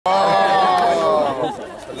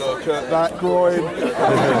look at that groin.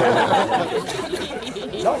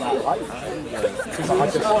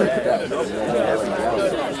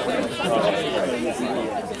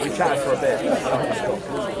 We chatted for a bit.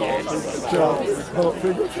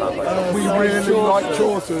 We really like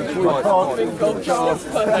Chaucers. We can't think of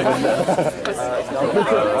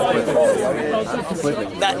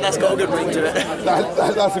That's got a good ring to it.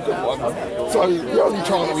 That's a good one. So the only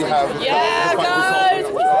chant we have is Yeah, guys!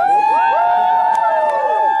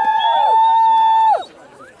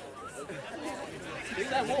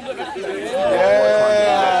 Yeah!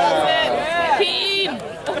 Keen!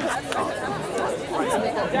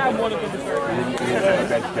 Damn, one of them is very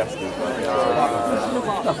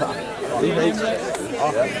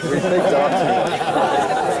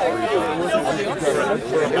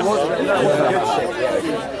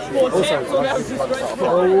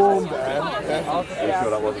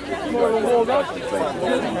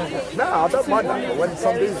No, I don't mind that, but when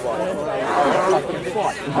some dudes like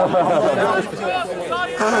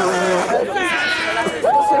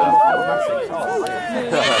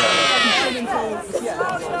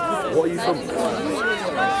what are you from?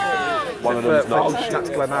 One of them's not. One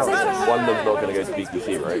of them's not going to go to BQC,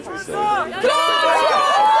 right? So.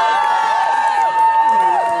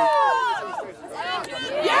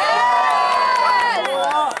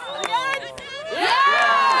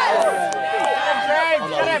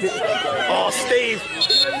 Oh, Steve!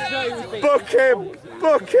 Book him!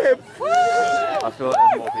 Book him! I feel like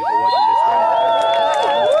there's more people watching this game.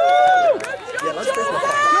 Yeah, let's go.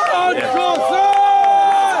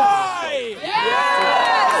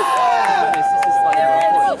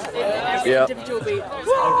 Yeah.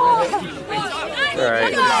 All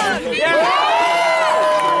right.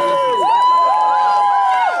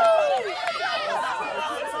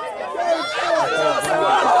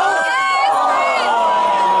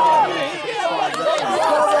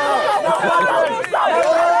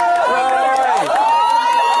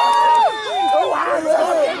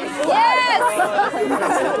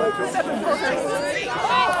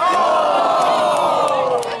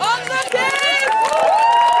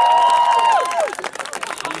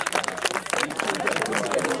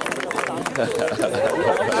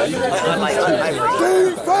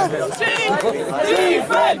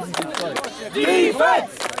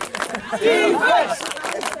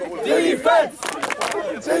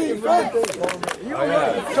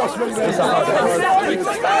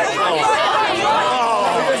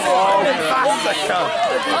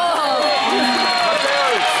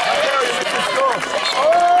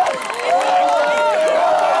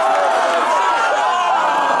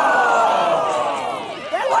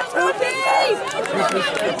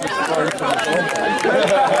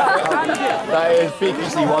 That is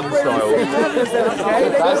BQC 1 style.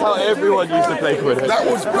 That's how everyone used to play Quidlings. That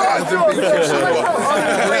was better than BQC 1.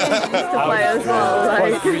 To play as well,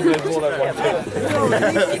 like.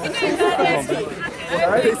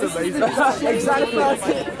 It's amazing.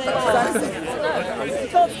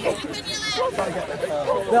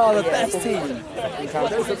 They are the best team.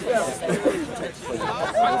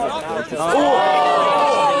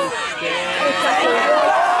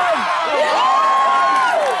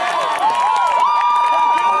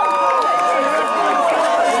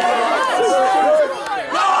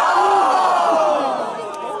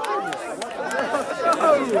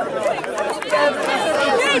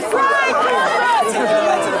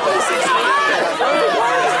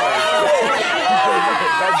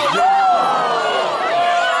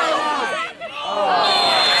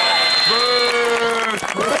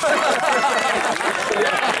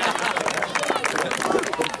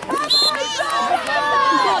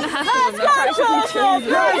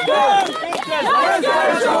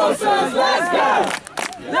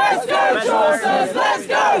 Let's go, Chaucers! Let's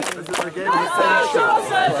go! Let's go,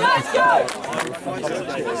 Chaucers! Let's go!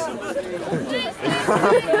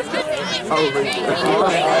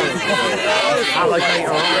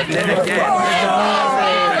 Alligator then again.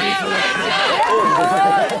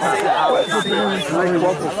 That's team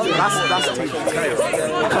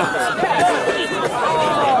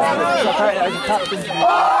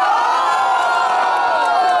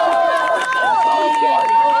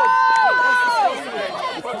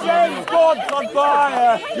James Bond's on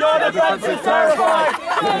fire! Your defense is terrified!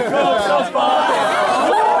 God's on fire!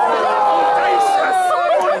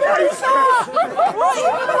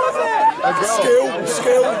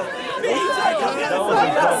 Skill.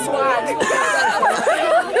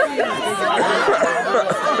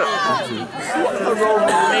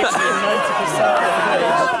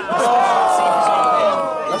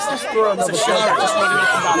 Let's just throw another shot.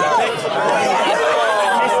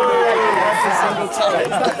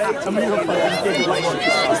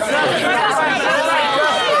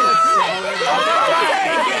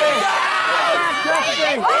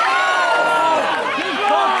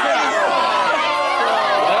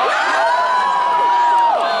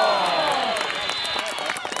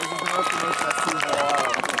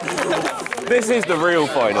 This is the real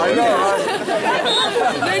final. No,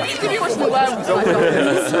 you could be watching the world.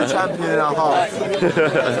 The champion in our hearts.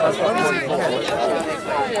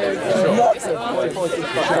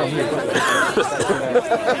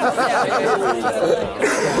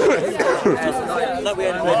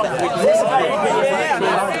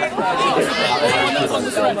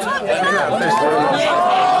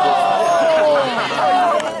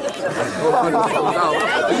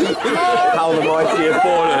 How the mighty have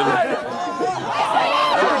fallen.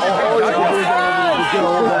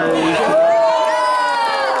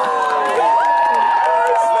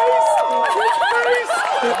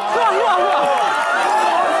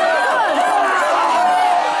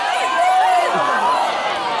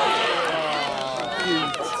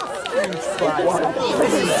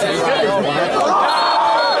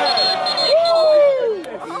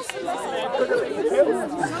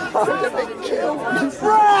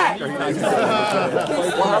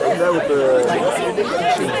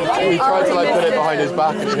 He tried to like put it behind his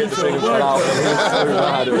back and it hit the thing and fell out. And he was so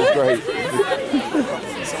mad, it was great.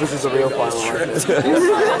 This is a real final, right?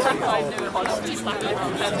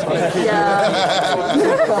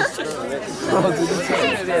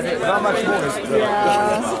 How much more is there?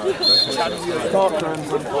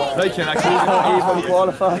 They can actually even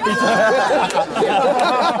qualify.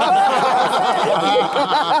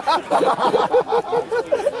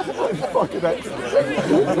 Fucking excellent.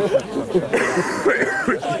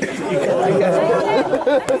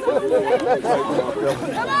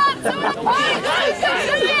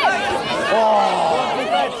 Come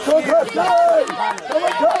on,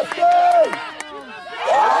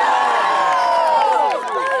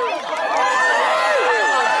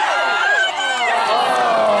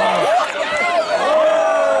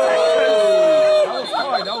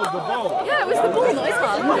 Yeah, it was the ball,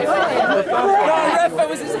 not his hand. That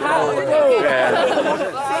was his hand.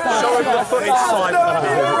 Show him the footage side.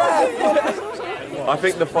 I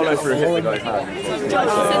think the follow through hit the guy's hand.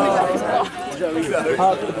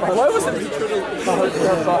 Why was it literally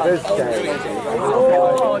this game?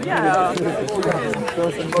 Oh, yeah.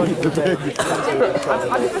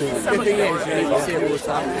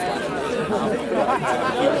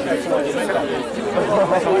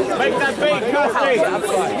 Make that big, Kirsty!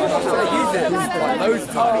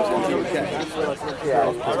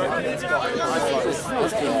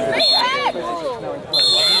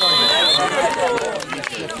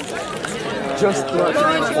 Just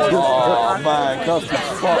oh man, Kirsty,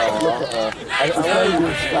 fuck, look at her.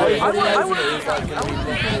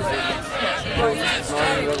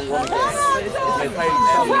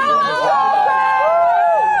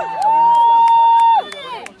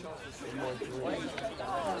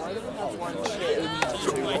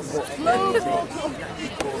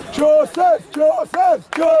 Chaucers! Chaucers!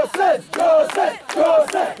 Chaucers! Chaucers!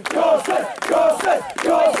 Chaucers! Chaucers! Chaucers!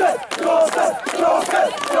 Chaucers! Chaucers!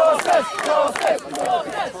 Chaucers! Chaucers! Chaucers!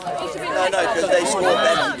 No, because they scored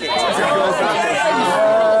then.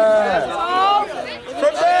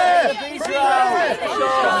 From there!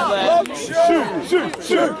 Shoot! Shoot!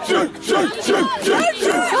 Shoot! Shoot! Shoot! Shoot! Shoot!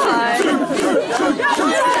 Shoot!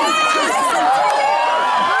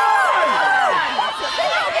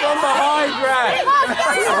 From behind, Brad!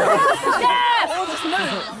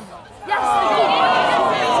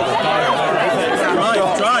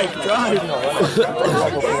 Drive!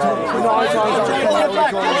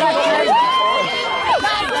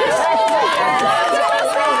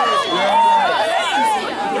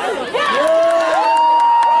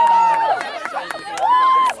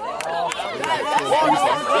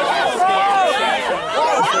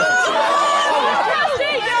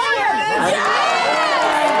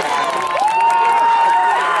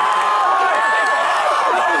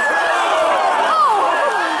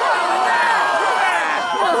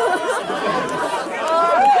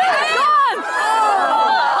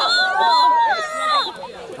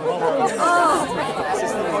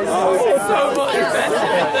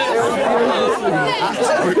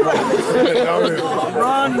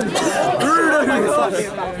 Run! He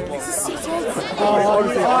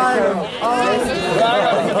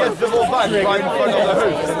gets the ball back right in front of the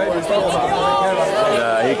hoop and they just fall back.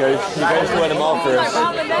 Yeah, he goes to win them after us.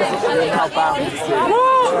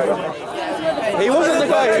 He wasn't the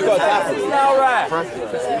guy who got tackled.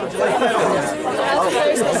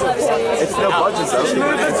 It's still budget though.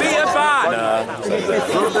 Move the beer back! Nah. Back to the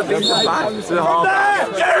half.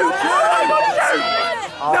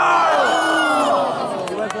 No!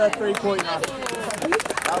 He went for that 3-pointer.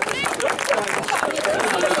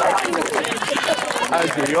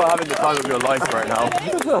 Andrew, you're having the time of your life right now.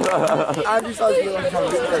 Andrew's husband like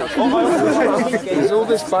is all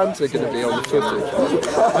this banter going to be on the footage?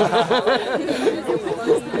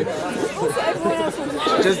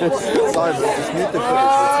 Just Simon, just need the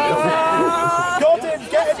footage. Got him!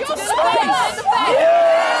 Get him to space!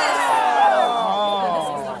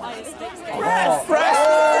 Press!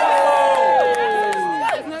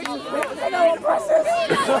 No one presses!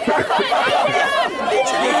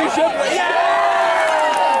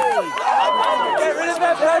 Get rid of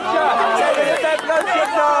that pressure! Get rid of that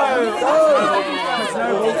pressure! No!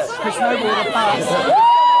 Chris Noble with a pass.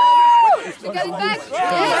 We're getting back.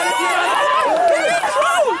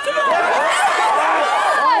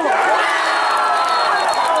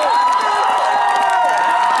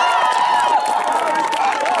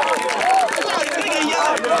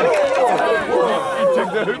 Took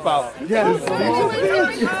the hoop out. Yes.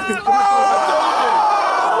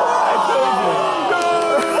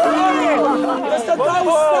 That's the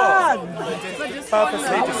double stand!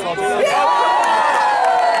 Purposely just lost.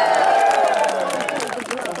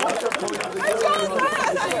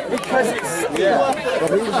 Because it's... Yeah.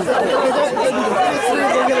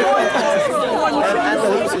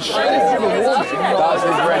 That's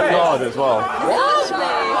his red card as well.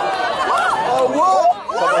 Oh, what?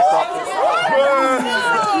 Someone stopped it.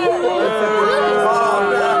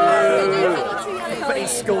 But he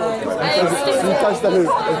scored. He touched the hoop.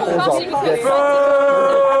 It falls off. Yes.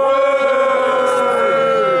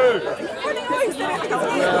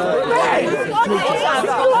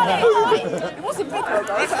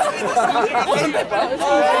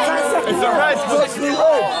 It's a red. What's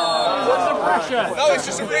the pressure? No, it's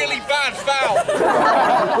just a really bad foul.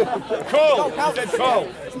 Cole, you said Cole.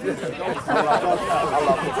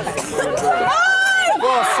 Go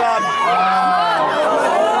on, son.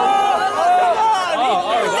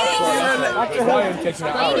 No,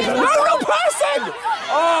 not passing!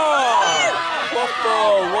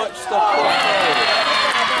 Waffle, watch the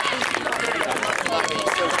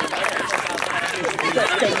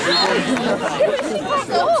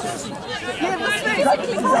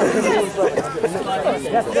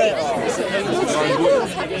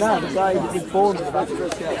No, the guy was born with that.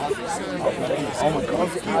 Oh my god.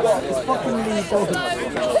 It's fucking Lee Bond.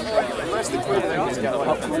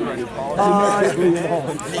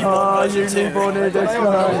 You Lee Bond this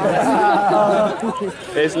guy.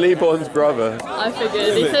 It's Lee Bond's brother. I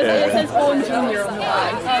figured. It says Born Junior on the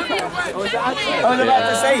back. I was about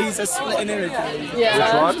to say he's a splitting image. Yeah.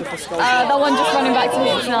 That one just running back to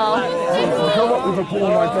hoops now. Come up with a ball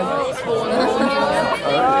like that.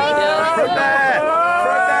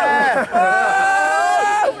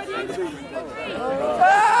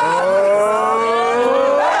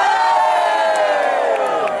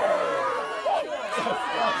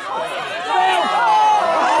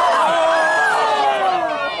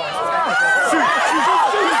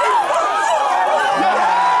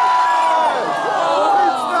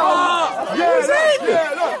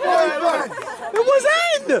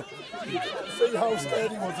 See how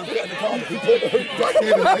scared he was of getting the car. He put the hook back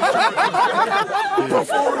in and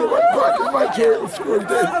before he went back and made sure it was screwed in.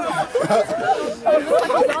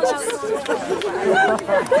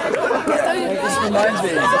 This reminds me.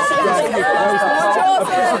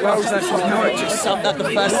 Norwich subbed at the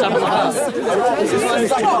first sub of the bus.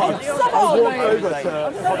 I walked over to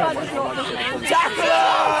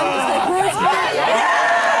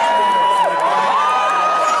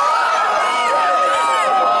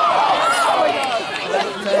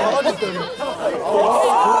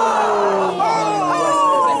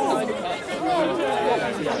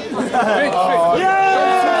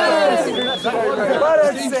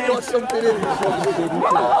He's got something in him.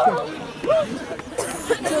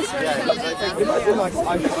 Imagine like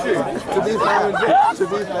I shoot to be fair,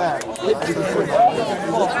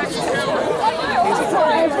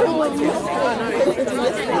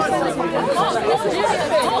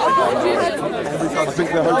 I think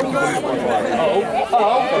they're hoping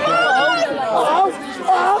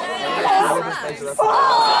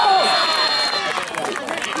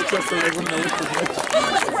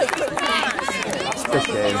This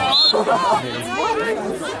game.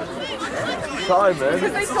 Simon.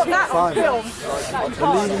 They've got that on film.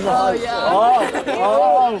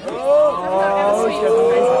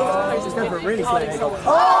 He's never really played. Simon,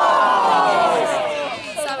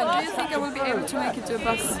 do you think I will be able to make it to to a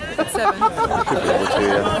bus at 7.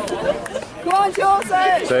 Come on,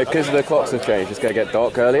 Chaucers! So because the clocks have changed, it's going to get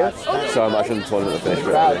dark earlier, so I imagine the tournament will finish a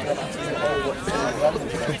bit early.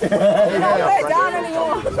 Not way down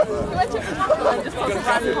anymore!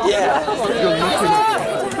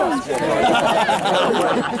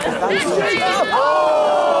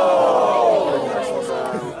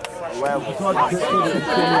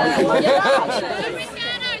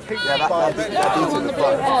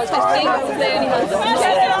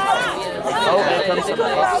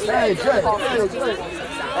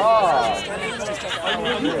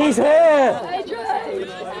 He's here!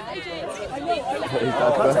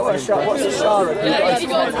 What's the Shara?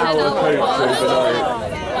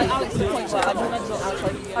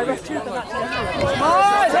 I ref two of them actually. Come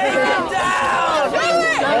on, take him down!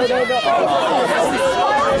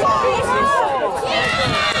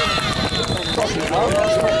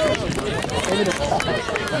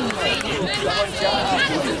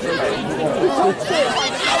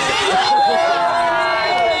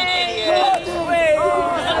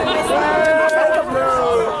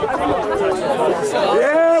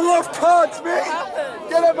 Yeah, look, cards, mate.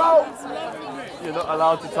 Get him out. You're not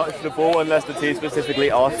allowed to touch the ball unless the team specifically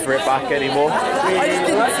asks for it back anymore. I just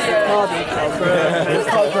didn't see it.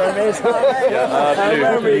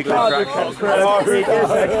 Blue, illegal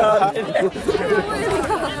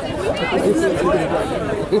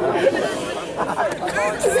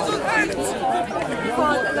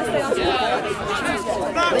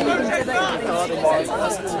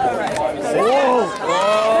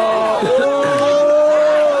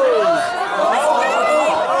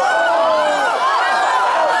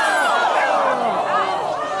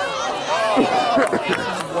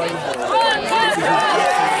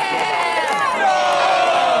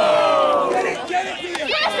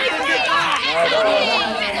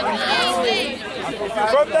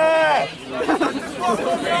From there!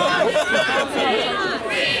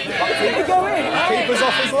 Keeper's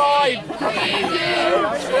off his line!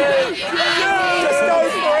 Just go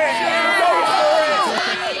for it! Go for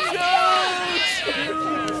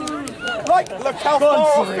it! Like, look how far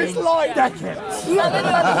off his line! Actually,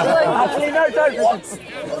 no, don't. What?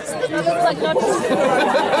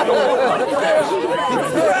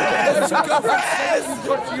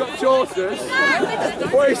 You got Chaucers.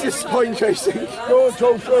 What is this spine chasing? Go on,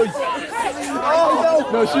 Chaucers. Oh,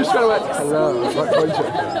 no, she's trying to like, hello, like spine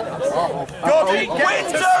chasing.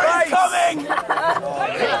 Winter is coming!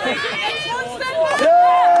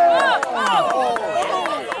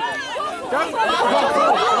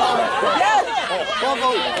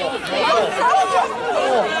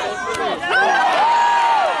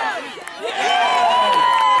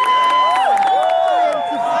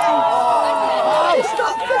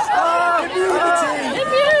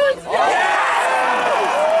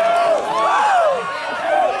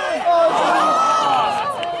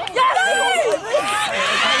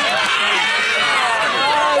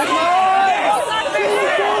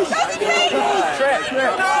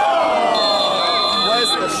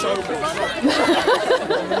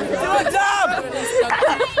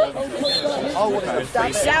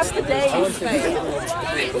 That's the day.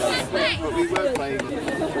 We were playing.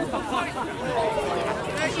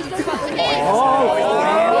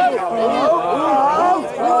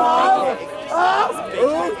 I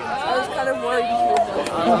was kind of worried.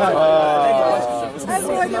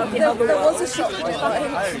 There was a shot that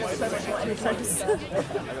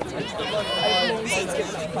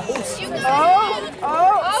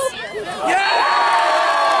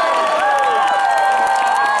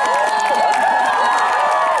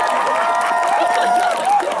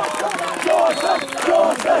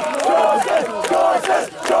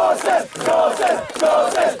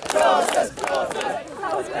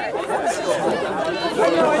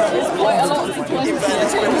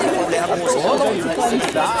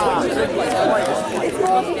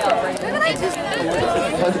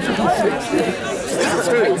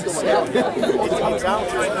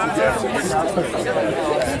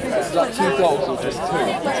Like 2 goals or just 2?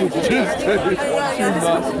 James,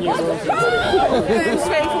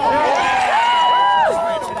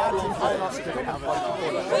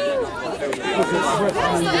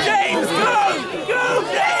 go! Go,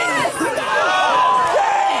 James!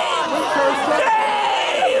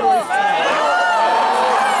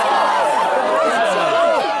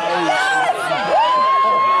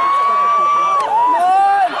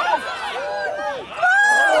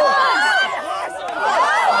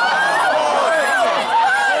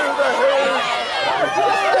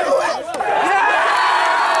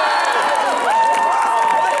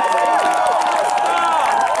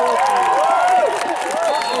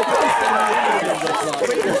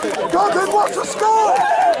 What's the score?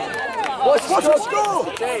 What's the score?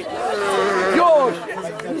 George!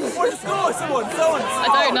 What's the score? Someone! I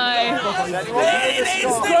don't know. 18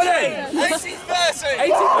 30!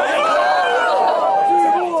 2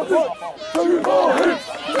 more hoops! 2 more hoops!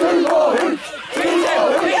 2 more hoops!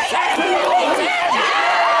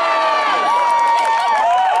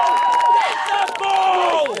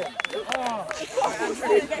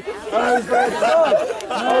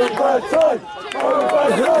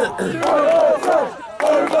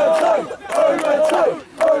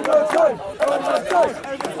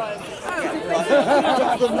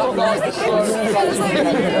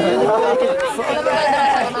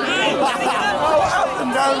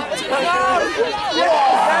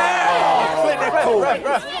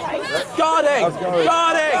 Guarding!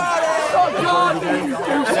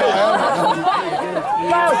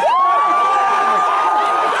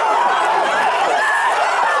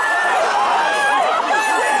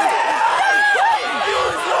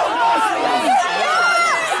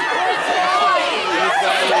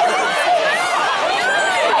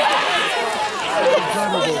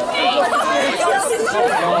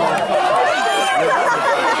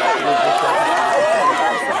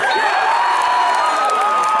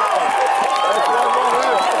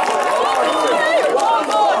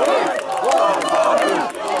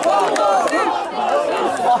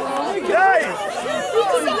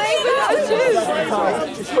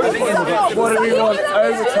 What do we want?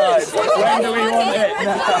 Overtime. When do we want it?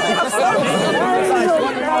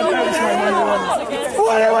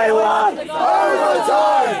 What do we want?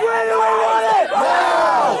 Overtime. When do we want it?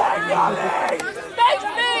 Now. Next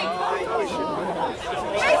day!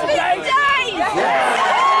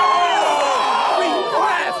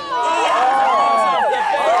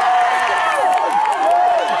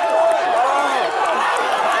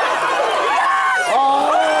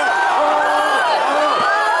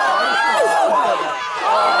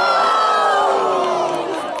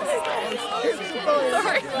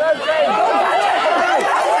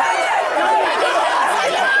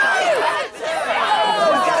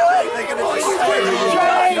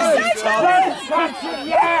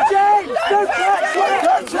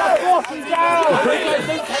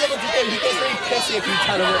 If you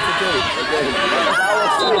tell him what to do.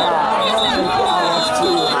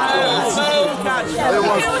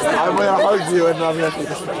 I'm going to hug you and I'm going to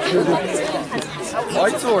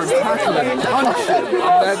I saw him tackle him, punch him,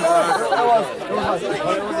 and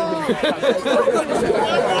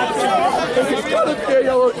then he's got to be a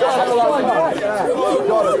yellow card.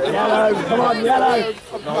 Yellow, come on, yellow.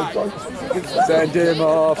 Send him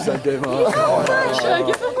off, send him off.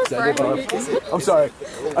 Send him off. I'm sorry,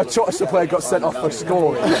 a Chaucers player got sent off for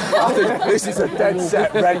scoring. I think this is a dead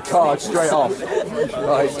set red card straight off.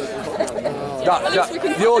 Like,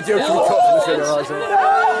 the audio can be cut from this video, right?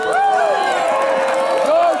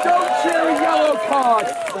 No, don't cheer a yellow card.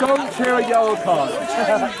 Don't cheer a yellow card.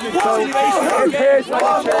 So, here's when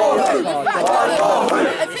you cheer a yellow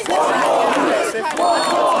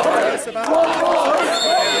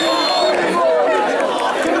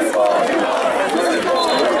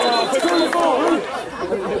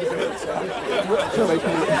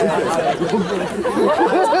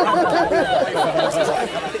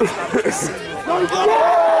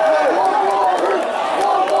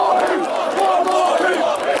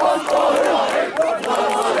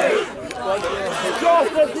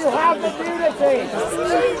Chaucers, you have the unity!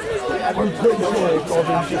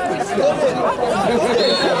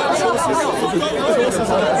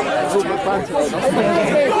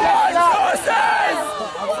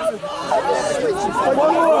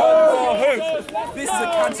 This is a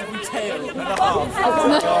canterbury tale and a half.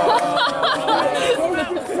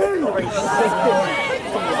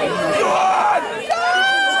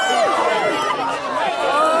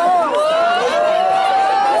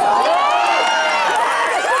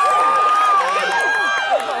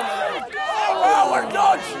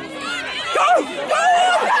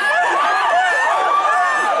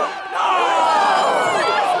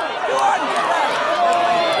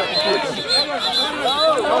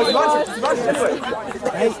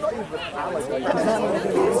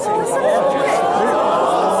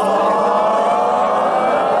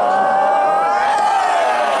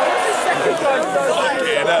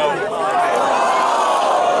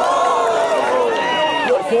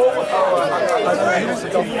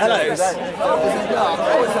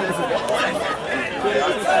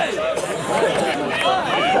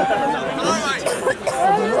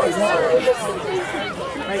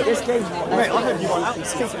 Mate, this game. Mate, I hope you want to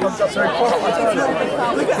see it comes up so quick.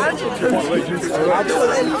 Look at Andrew. Way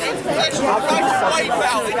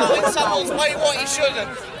foul. He got in someone's way what he shouldn't.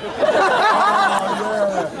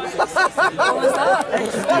 What was that?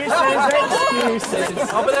 Excuses.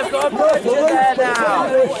 Oh, but they've got a bridge in there now.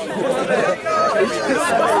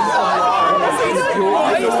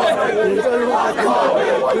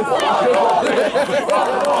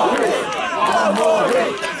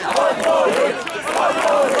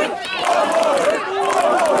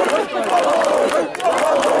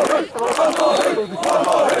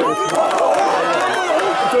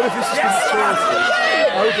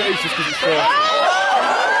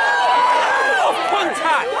 Off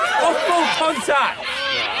contact! Off ball contact!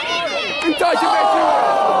 It's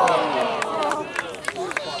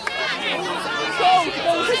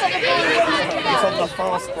on the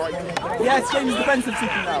fast break. Yeah, it's getting defensive seeking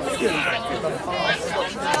now. It's good. I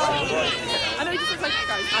know he just looks like you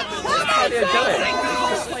guys. How do you do it?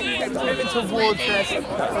 Just moving towards this.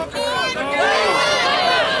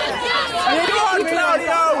 Come on,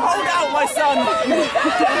 Claudio! Hold out, my son!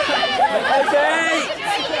 Okay!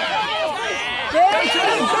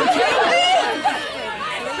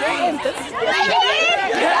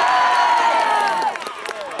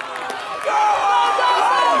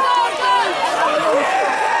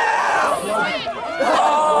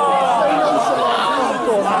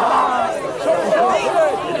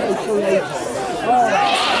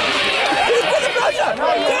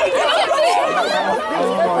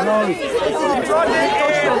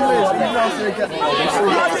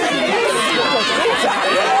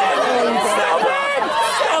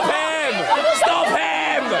 Stop him! Stop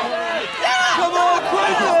him! Come on,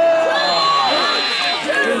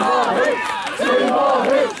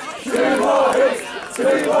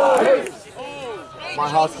 My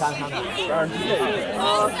heart can't handle it.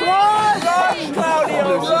 run,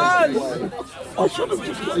 Claudio, run! I should have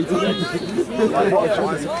just played it.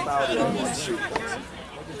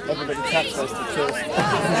 Everybody taps us to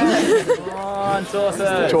Chaucers. Come on,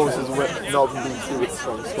 Chaucers. Chaucers whip, not BQC with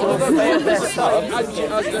strong squad. They have their sub.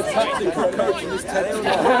 As the tactical coach in this TED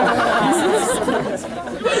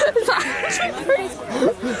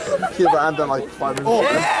Keep it and then like 5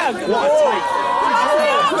 minutes. Yeah! What a take!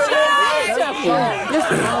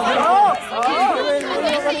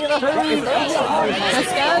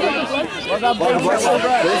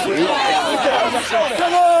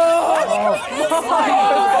 Come on!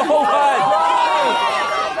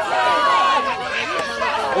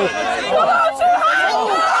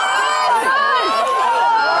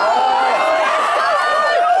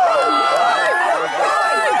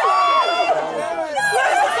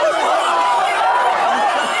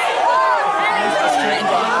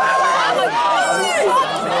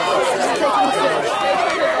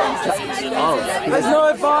 There's no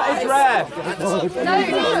advantage, ref.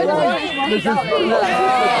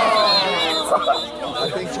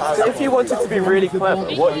 So if you wanted to be really clever,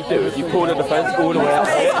 what you do is you pull the defence all the way up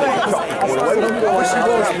here, and you chop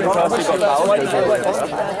all the way.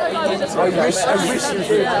 I wish you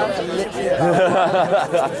did.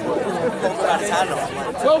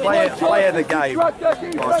 Play the game.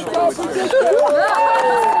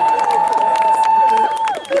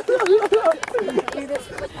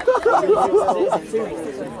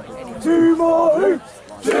 Two more hoops!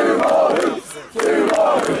 Two more hoops! Two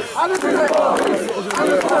more hoops! And a two more hoops!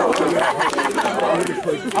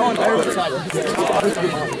 I want overtime.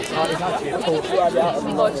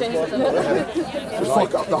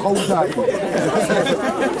 Fuck up the whole day.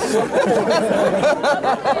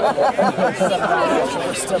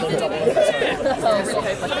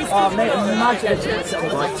 Oh, mate, imagine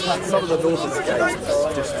Some of the Northern games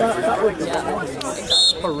just that would be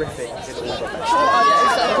horrific.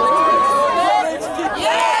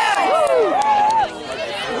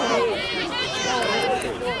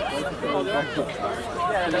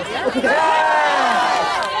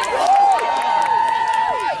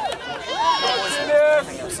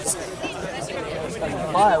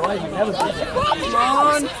 Why you never do that? Come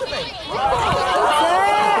on!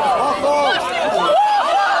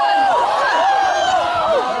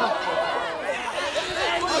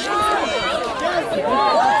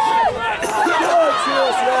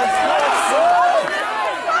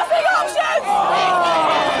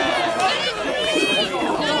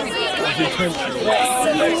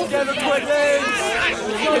 Together, Quidlings!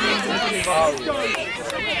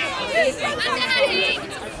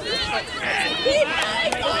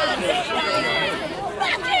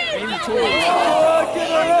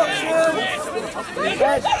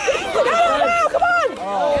 Come on!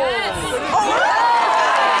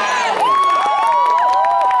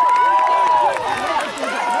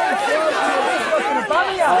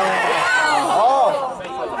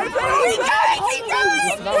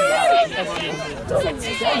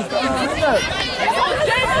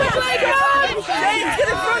 James, get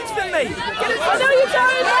in front of me! Get in front of me!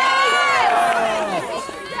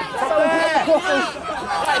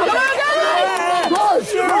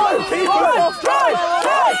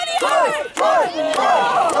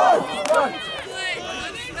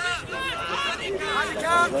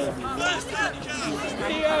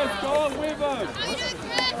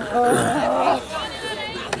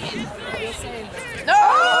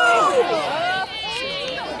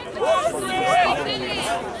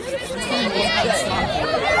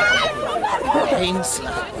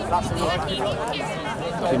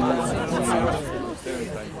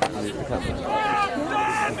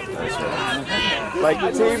 Like,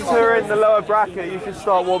 teams who are in the lower bracket, you should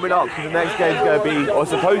start warming up because the next game's going to be, or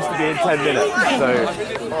supposed to be, in 10 minutes. So,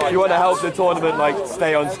 if you want to help the tournament like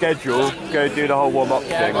stay on schedule, go do the whole warm-up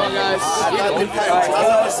thing. I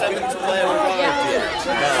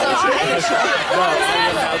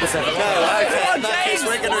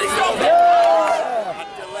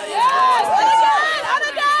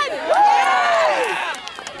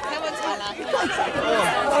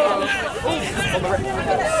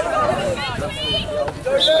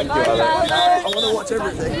want to watch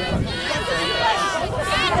everything.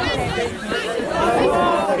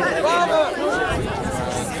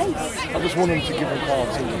 I just want them to give them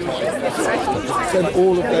cards all the time. Send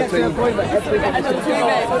all of their team.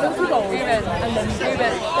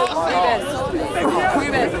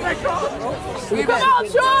 Come on,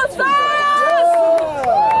 Chaucers!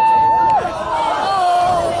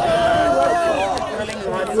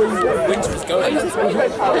 Winter is going. Winter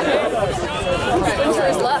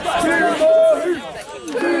is left.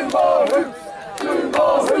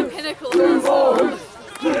 Pinnacle.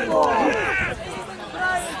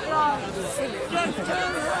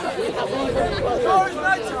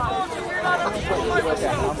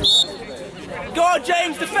 Go on,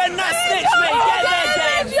 James, defend that snitch, mate. Get there,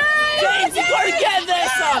 James. James, you've got to get there,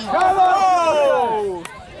 son. Come on!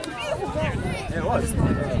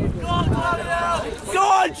 Go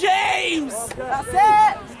on, James. That's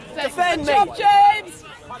it. Defend me. Good job, James.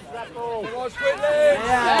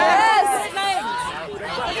 Yes.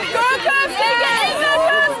 Go, Kirsty. Get in there,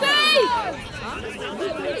 Kirsty.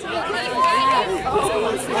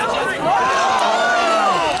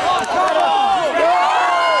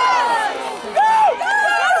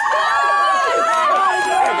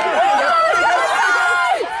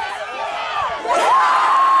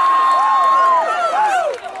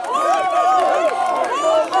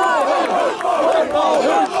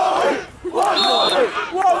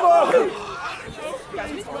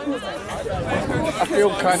 I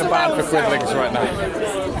feel kind of bad for Quidlings right now.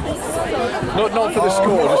 Not for the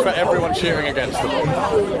score, just for everyone cheering against them.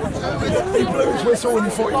 He blew his whistle and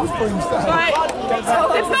he thought he was brings down.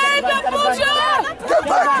 Defend the butcher! Get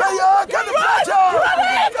back, Peter! Get the butcher!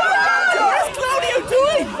 What's Claudio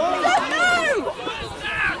doing?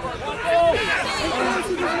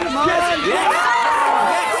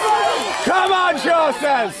 Come on,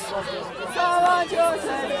 Chaucers! Come on,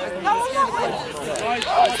 Chaucers!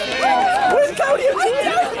 What's Claudio doing?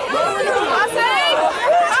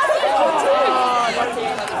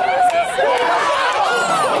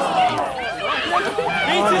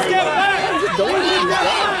 Just get back!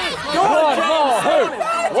 One more hoop!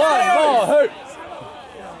 One more hoop!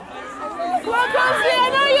 Come on, Kirsty, I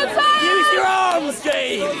know you're tired! Use your arms,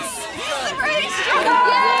 James!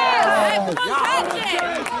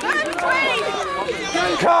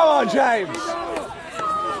 Come on, James!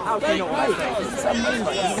 How can you not wait?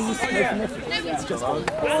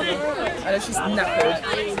 She's knackered.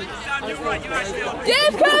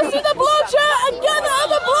 Give Kirsty the blotcher and get the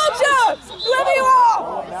other blotcher! Whoever you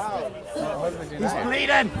are! He's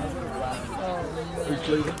bleeding! Who's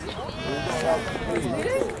bleeding?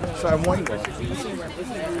 Sam Wayne. That's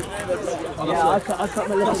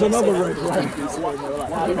another red, right?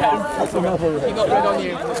 That's another red. He got red on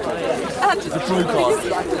you. The blue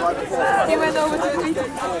card. He went over to me.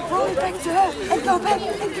 Roll back to her and go back.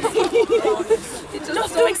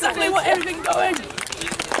 Just do exactly what everything's going.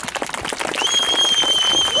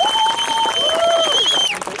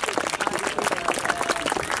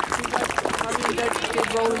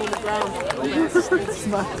 Rolling on the ground.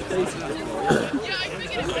 Smack the face.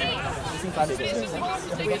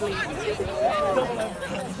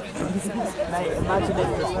 Mate, imagine it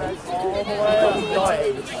was all the way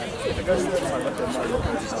dying.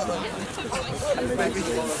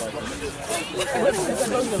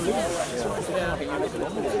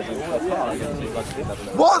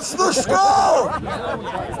 What's the score?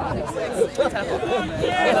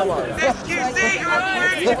 BQC,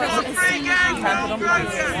 you're on 3 games.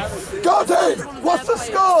 Got him! What's the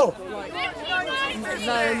score?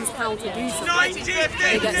 Learns how to do something.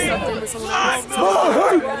 They get sucked in with someone else.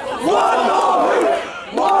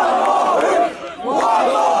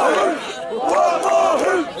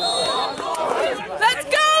 Let's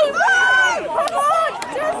go! Come on!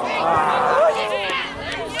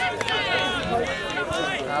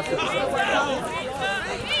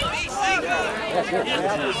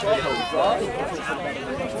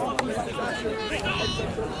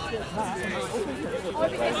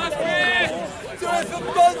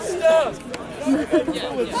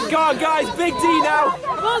 Go on, guys, big D now.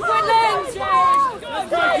 Come on, Quidlings!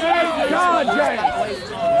 Come on, James.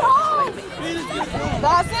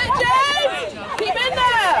 That's it, James! Keep in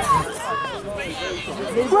there!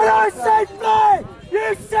 When I say fly, you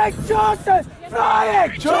say Chaucers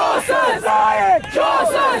flying! Chaucers flying!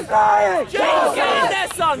 Chaucers flying! James, get in there,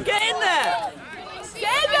 son! Get in there!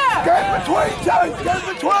 Get in there! Get between, James! Get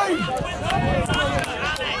between!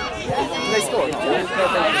 They scored.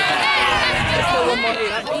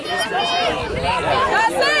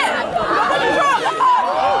 That's it!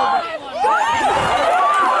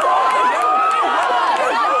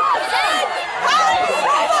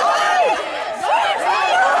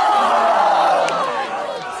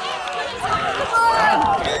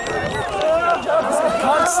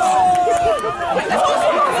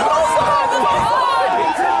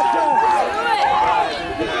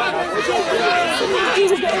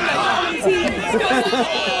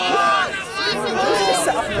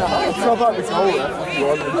 How about this hole?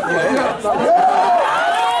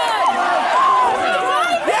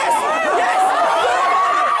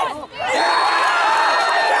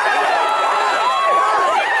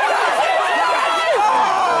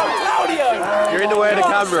 You're in the way of the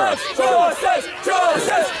camera. Chaucers!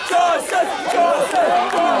 Chaucers! Chaucers! Chaucers!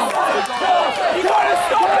 You gotta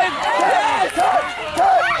stop him!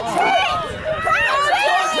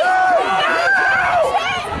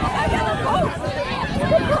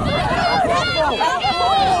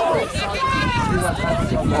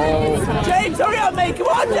 James, hurry up, mate! Come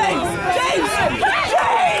on, James! James!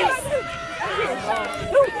 James!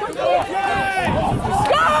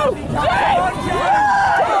 Go!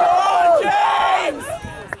 James!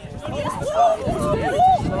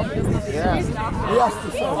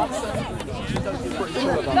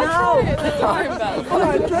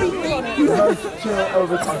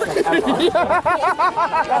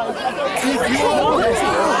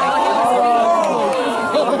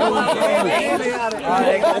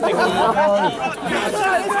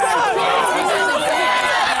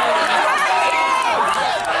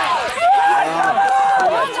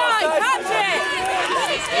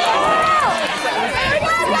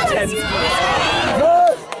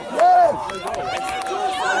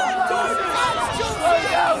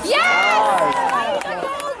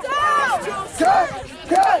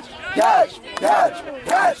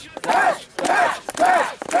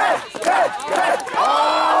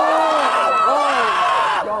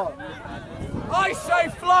 I say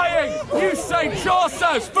flying, you say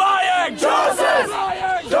Chaucers, flying! Chaucers!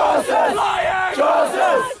 Flying! Chaucers! Flying!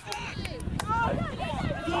 Chaucers!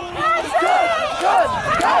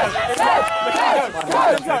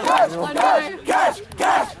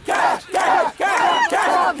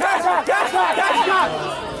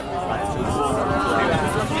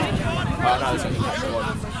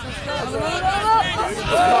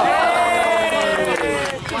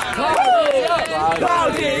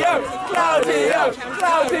 Claudio! Claudio!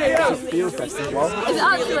 Claudio! Is it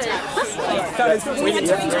actually? We had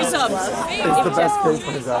 23 subs. It's the best thing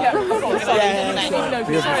for his ass.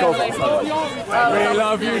 We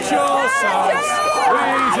love you, Chaucers! We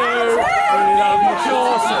do! We love you,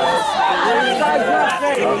 Chaucers!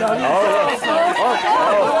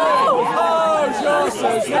 Oh,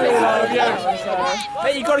 Chaucers, we love you!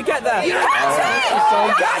 Hey, you gotta get there! Catch it!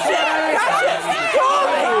 Catch it! Catch it! Call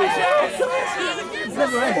me! And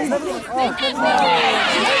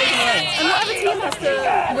whatever team has to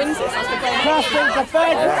win this has to go. Crossing the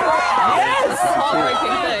fence! Yes! It's a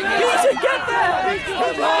heartbreaking thing. You should get there!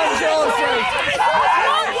 Come on, Chaucers!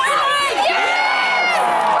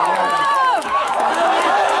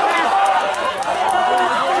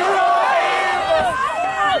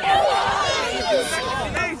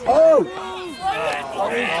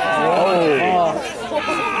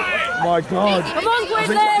 My God. Come on,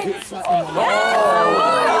 Quidlings!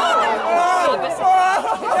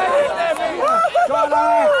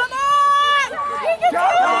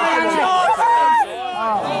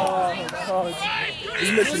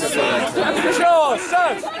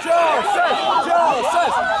 Chaucers! Chaucers!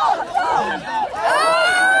 Chaucers!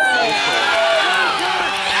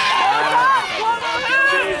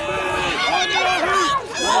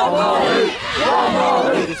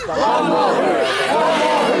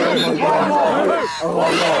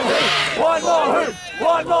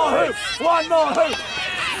 One more hoop!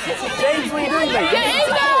 James, what are you doing, mate? Get in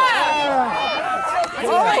there!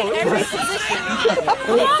 Alright, every position.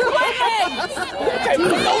 Come on, Quidlings!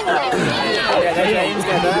 Yeah, there's James,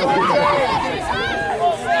 get there.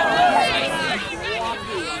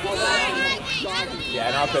 Yeah,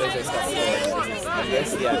 and after they start scoring, this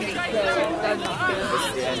is the end. This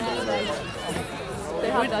is the end of the road. They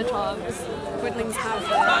have their chance. Quidlings have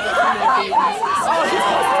their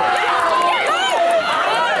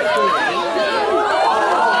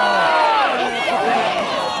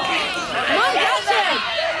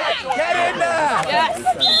Get in there! Yes!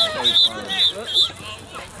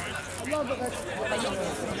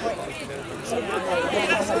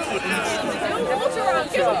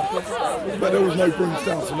 But there was no brooms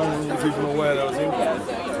down, so no one was even aware that was in.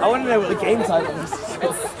 I want to know what the game title is.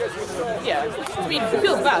 Yeah, I mean, it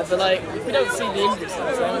feels bad, but like, we don't see the injury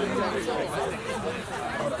stuff, so...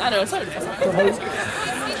 I know, it's not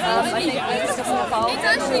I think it's just a foul. It's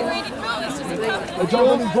actually really cool. It's just a I don't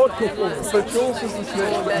want any vodka for it. So Chaucers is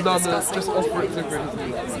not none, just offer it to Grim.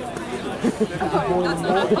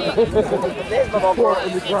 Pour it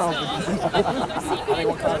in the ground.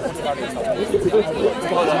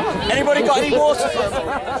 Anybody got any water for him?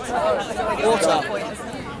 Water.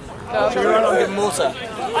 Should we run on and give him water?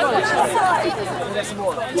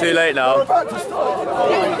 Too late now. Let's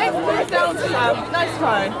put it down to Sam. Nice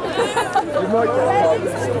try.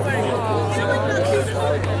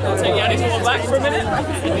 I'll take Yanni's one back for a minute.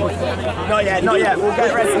 Not yet, not yet. We'll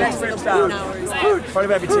get ready. Next room's down. Probably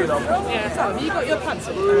won't be too long. Yeah, Sam, you got your pants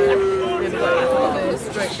on.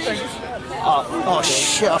 Oh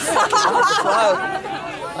shit.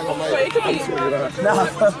 No.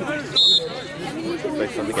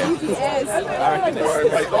 Based on the game.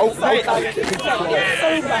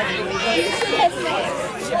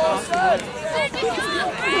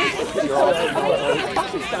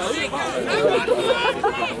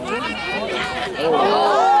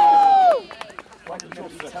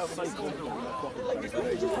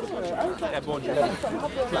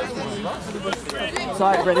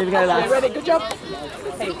 Sorry, ready to go, lads. Ready, good job.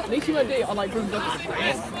 Hey, at least you won't do it on like broom buckets.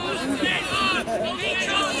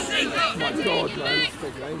 My God, man, it's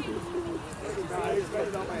taking ages.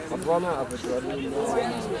 I've run out of it.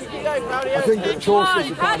 I think that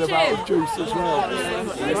Chaucers are kind of out of juice as well.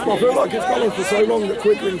 I feel like it's gone on for so long that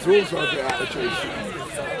Quidlings are also a bit out of juice.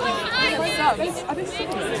 Well,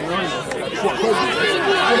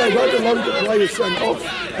 they've had a load of players sent off,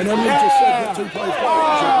 and then we've just said that 2 players got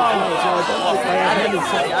injured, so I don't think they have any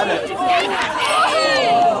sent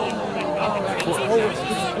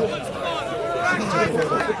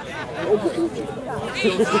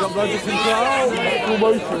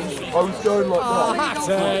promotion. I was going like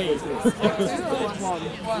that.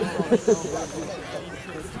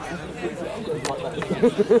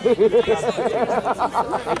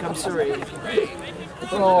 Here comes Serene.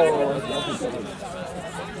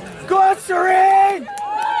 Go on, Serene!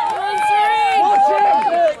 Watch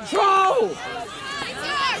him! Troll!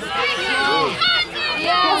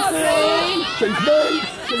 She's me,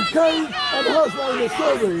 she's Kate, and her name is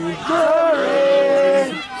Serene. Serene!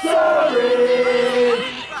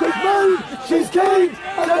 She's me, she's Kate,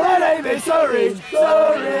 and her name is Serene.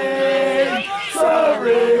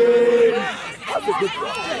 Serene! That's a good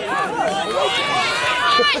one.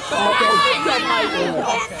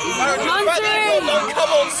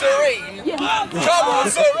 Come on, Serene! Come on,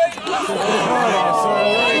 Serene!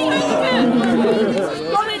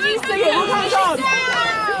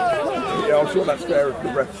 Yeah, I'm sure that's fair if the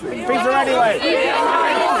ref sees. Beat her anyway.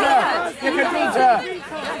 You can beat her.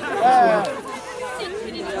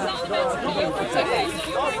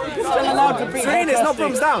 Still allowed to beat Serene, it's not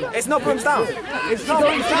brooms down. It's not brooms down. It's not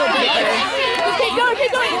brooms down. Keep going,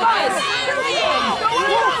 guys!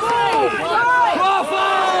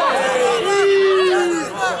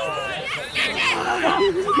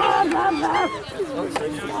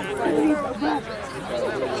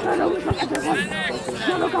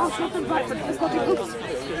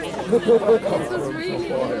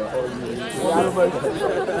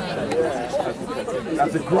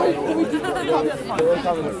 That's a great one.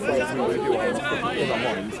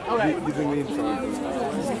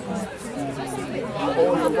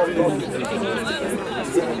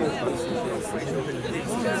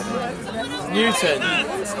 Newton.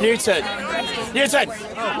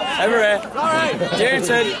 Over here.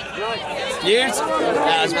 Newton. Yeah,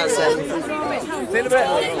 I was about to say. Feel a bit.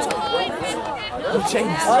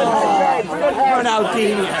 James.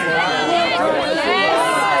 Ronaldinho.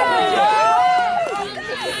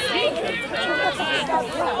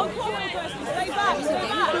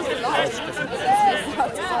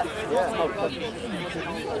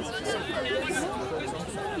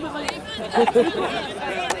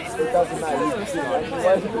 It doesn't matter. You can see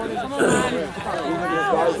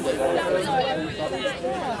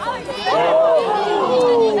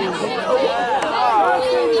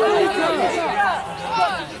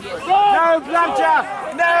No plunger!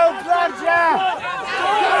 No plunger!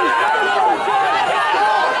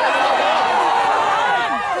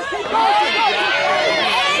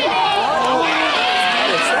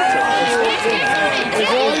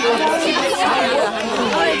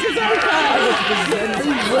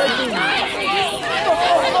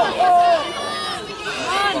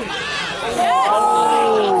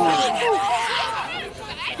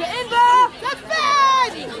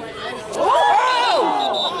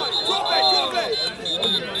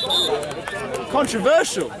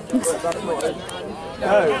 Controversial.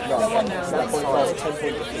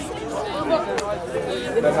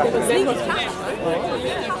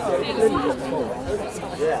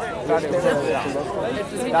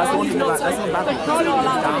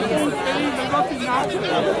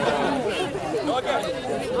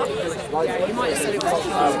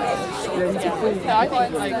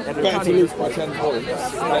 Better to lose by 10 points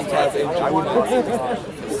than to have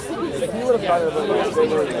injury. if you would have done it a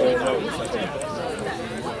little bit.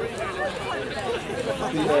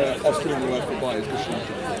 The Austrian word for buy is the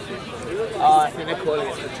shooter. I think they're calling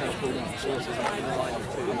it the temple Chaucers.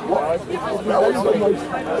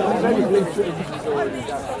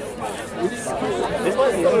 This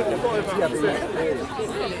might be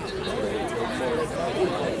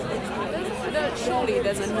surely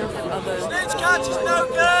there's enough other... Snitch catch is no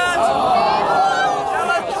good!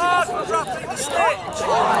 Yellow card for dropping the snitch!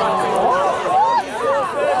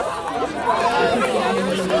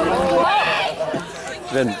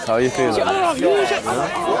 Vince, how are you feeling?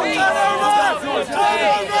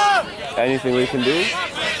 Anything we can do?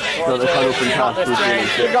 Not the kind of fantastic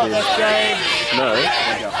feeling. No?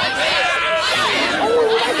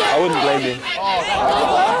 I wouldn't blame you.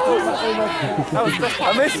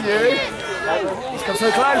 I miss you! He's come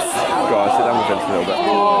so close! Go on, sit down with Vince a little bit.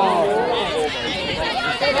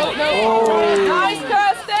 Nice,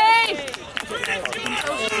 Kirsty!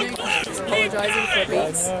 Apologising for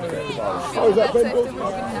beats. Oh, is that Ben?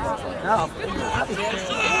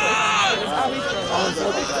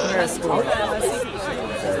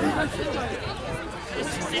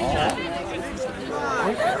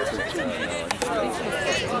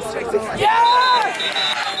 Yes!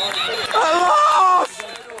 I lost!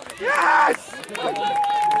 Yes!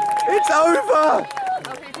 It's over!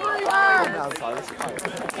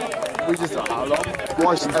 We just how long?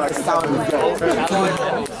 Watched the sound of the game.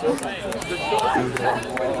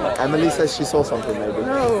 Emily says she saw something maybe.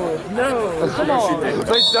 No, come on!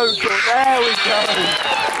 Please don't go. There we go!